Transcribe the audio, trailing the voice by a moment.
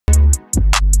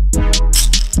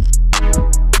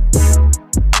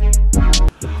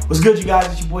What's good, you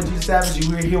guys? It's your boy G Savage,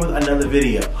 and we're here with another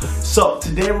video. So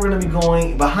today we're gonna be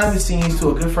going behind the scenes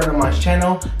to a good friend of mine's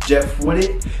channel, Jeff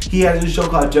Wooded. He has a show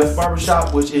called Jeff's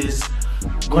Barbershop, which is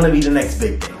gonna be the next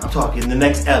big thing. I'm talking the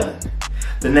next Ellen,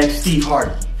 the next Steve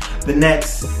Harvey, the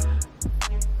next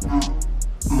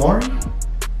Maury?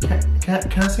 Can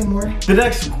I say Maury? The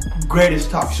next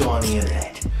greatest talk show on the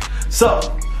internet. So,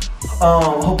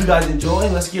 hope you guys enjoy.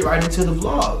 Let's get right into the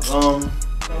vlog.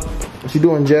 What you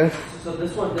doing, Jeff? So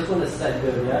this one is set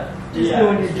good, yeah? Just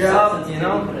doing your job, you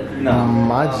know? No.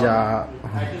 My job.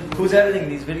 Who's editing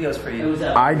these videos for you?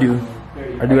 I do.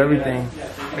 I do everything.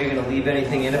 Are you gonna leave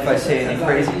anything in if I say anything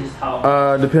crazy?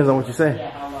 Depends on what you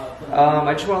say.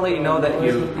 I just want to let you know that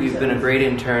you've been a great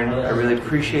intern. I really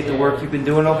appreciate the work you've been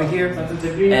doing over here.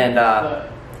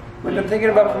 And I'm thinking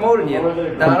about promoting you.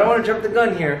 Now, I don't want to jump the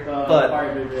gun here, but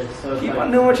keep on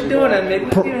doing what you're doing, and maybe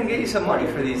we can even get you some money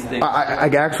for these things. I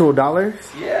got actual dollars?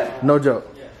 Yeah. No joke.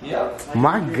 Yep.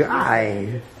 My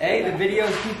guy. Hey, the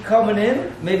videos keep coming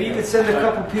in. Maybe you could send a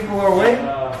couple people our way.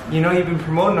 You know, you've been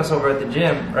promoting us over at the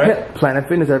gym, right? Yeah, Planet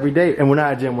Fitness every day. And we're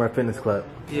not a gym, we're a fitness club.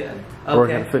 Yeah. Okay.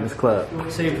 We're at a fitness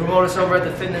club. So you promote us over at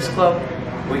the fitness club.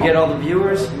 We get all the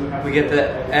viewers. We get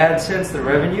the AdSense, the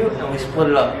revenue, and we split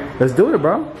it up. Let's do it,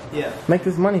 bro. Yeah. Make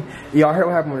this money. Y'all heard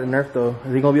what happened with the Nerf, though.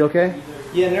 Is he gonna be okay?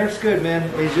 Yeah, Nerf's good, man.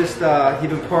 He's just, he's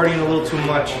been partying a little too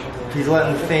much. He's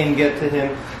letting the fame get to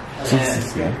him.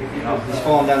 And, you know, he's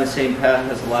falling down the same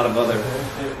path as a lot of other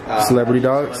celebrity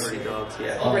dogs. Celebrity dogs,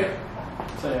 yeah.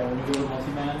 So yeah, when you go to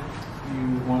multi-man,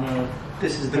 you wanna.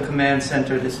 This is the command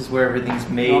center. This is where everything's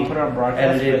made, I'll put it on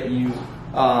broadcast, edited.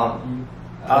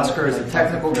 Oscar is the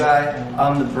technical guy.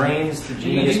 I'm the brains, the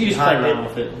genius you just play behind around it.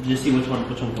 with it. Just see which one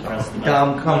can press the button.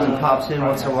 Dom comes and pops in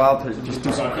once in a while to just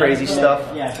do some crazy stuff.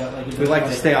 We like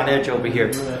to stay on edge over here.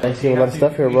 I see a lot of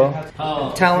stuff here, bro.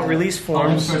 Talent release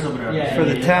forms for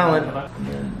the talent.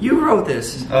 You wrote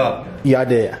this. Yeah, I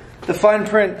did. The fine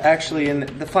print actually in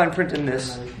the fine print in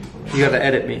this. You gotta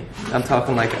edit me. I'm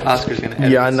talking like Oscar's gonna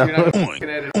edit. Yeah, I this. know. You're not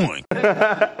gonna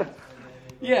edit me.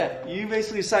 Yeah, you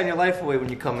basically sign your life away when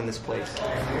you come in this place.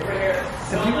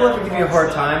 Do people ever give you a hard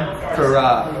time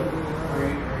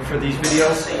for these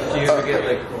videos? Do you ever get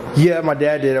like? Yeah, my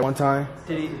dad did at one time.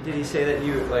 Did he say that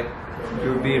you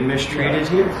were being mistreated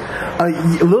here? A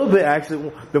little bit,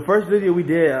 actually. The first video we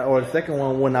did, or the second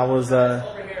one, when I was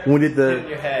when we did the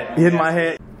hit my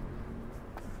head.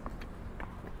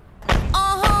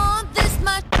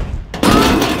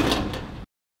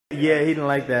 Yeah, he didn't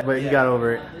like that, but he got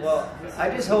over it. Well, I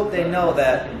just hope they know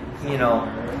that, you know,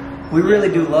 we really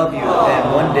do love you,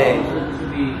 and one day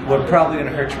we're probably going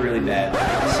to hurt you really bad.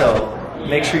 So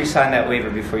make sure you sign that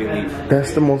waiver before you leave.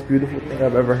 That's the most beautiful thing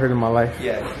I've ever heard in my life.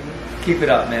 Yeah, keep it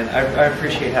up, man. I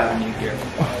appreciate having you here.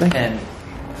 Oh, thank you. And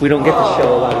we don't get to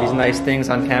show a lot of these nice things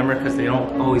on camera because they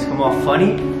don't always come off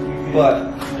funny,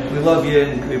 but we love you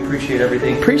and we appreciate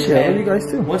everything. Appreciate it. I love you guys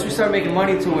too. Once we start making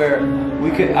money to where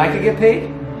I could get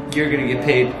paid, you're gonna get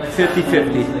paid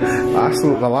 50-50.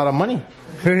 Absolutely, a lot of money.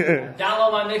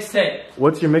 Download my mixtape.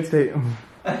 What's your mixtape?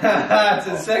 It's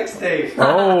a sex tape.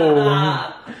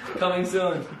 Oh. Coming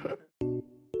soon.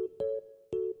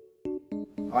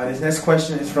 Alright, this next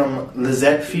question is from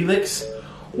Lizette Felix.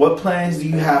 What plans do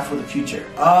you have for the future?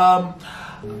 I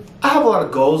have a lot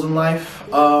of goals in life.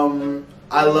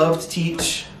 I love to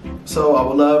teach, so I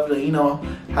would love to, you know,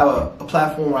 have a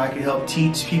platform where I can help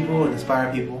teach people and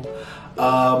inspire people.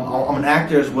 I'm an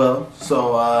actor as well,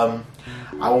 so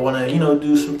I want to, you know,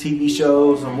 do some TV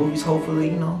shows or movies, hopefully,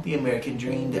 you know, the American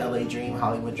dream, the LA dream,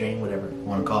 Hollywood dream, whatever you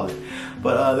want to call it.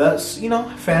 But that's, you know,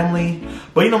 family.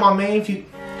 But you know, my main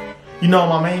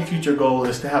future goal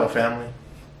is to have a family.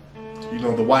 You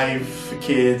know, the wife, the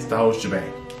kids, the whole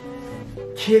shebang.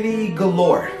 Kitty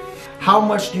galore. How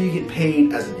much do you get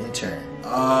paid as an intern?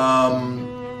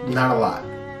 Not a lot.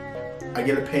 I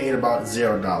get paid about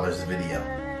 $0 a video.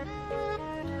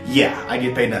 Yeah, I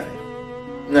get paid nothing.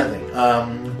 Nothing.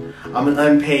 I'm an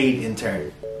unpaid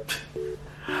intern.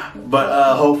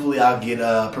 But hopefully I'll get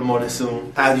promoted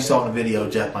soon. As you saw in the video,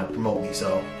 Jeff might promote me,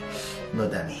 so you know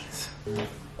what that means.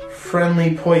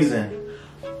 Friendly poison.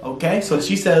 Okay, so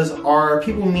she says, are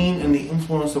people mean in the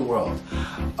influencer world?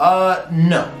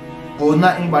 No. Well,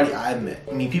 not anybody I've met.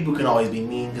 I mean, people can always be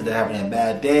mean because they're having a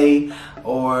bad day,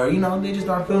 or, you know, they just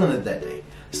aren't feeling it that day.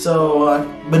 So,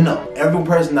 but no, every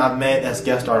person I've met that's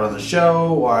guest starred on the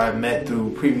show, or I've met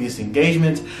through previous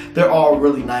engagements, they're all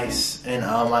really nice, and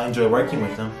I enjoy working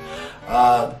with them.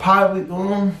 Probably,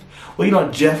 well, you know,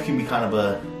 Jeff can be kind of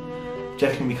an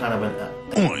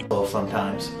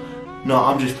sometimes. No,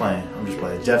 I'm just playing.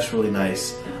 Jeff's really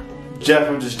nice. Jeff,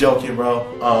 I'm just joking, bro.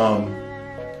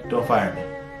 Don't fire me.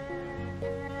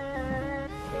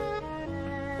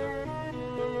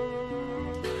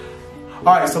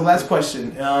 Alright, so last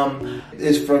question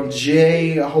is from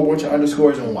J, a whole bunch of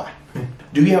underscores and Y.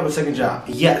 Do you have a second job?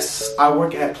 Yes, I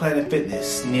work at Planet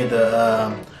Fitness near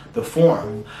the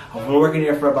Forum. I've been working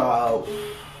there for about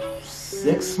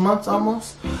 6 months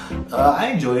almost.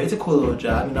 I enjoy it. It's a cool little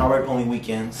job. You know, I work only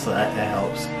weekends, so that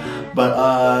helps.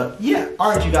 But yeah,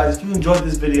 alright you guys, if you enjoyed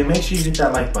this video, make sure you hit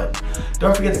that like button.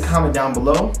 Don't forget to comment down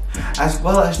below, as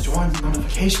well as join the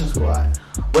notification squad.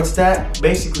 What's that?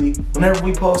 Basically, whenever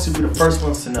we post, you'll be the first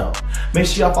ones to know. Make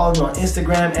sure y'all follow me on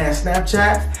Instagram and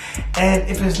Snapchat. And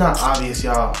if it's not obvious,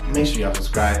 y'all, make sure y'all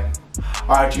subscribe.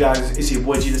 Alright you guys, it's your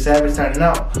boy G the Savage signing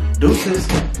out. Deuces.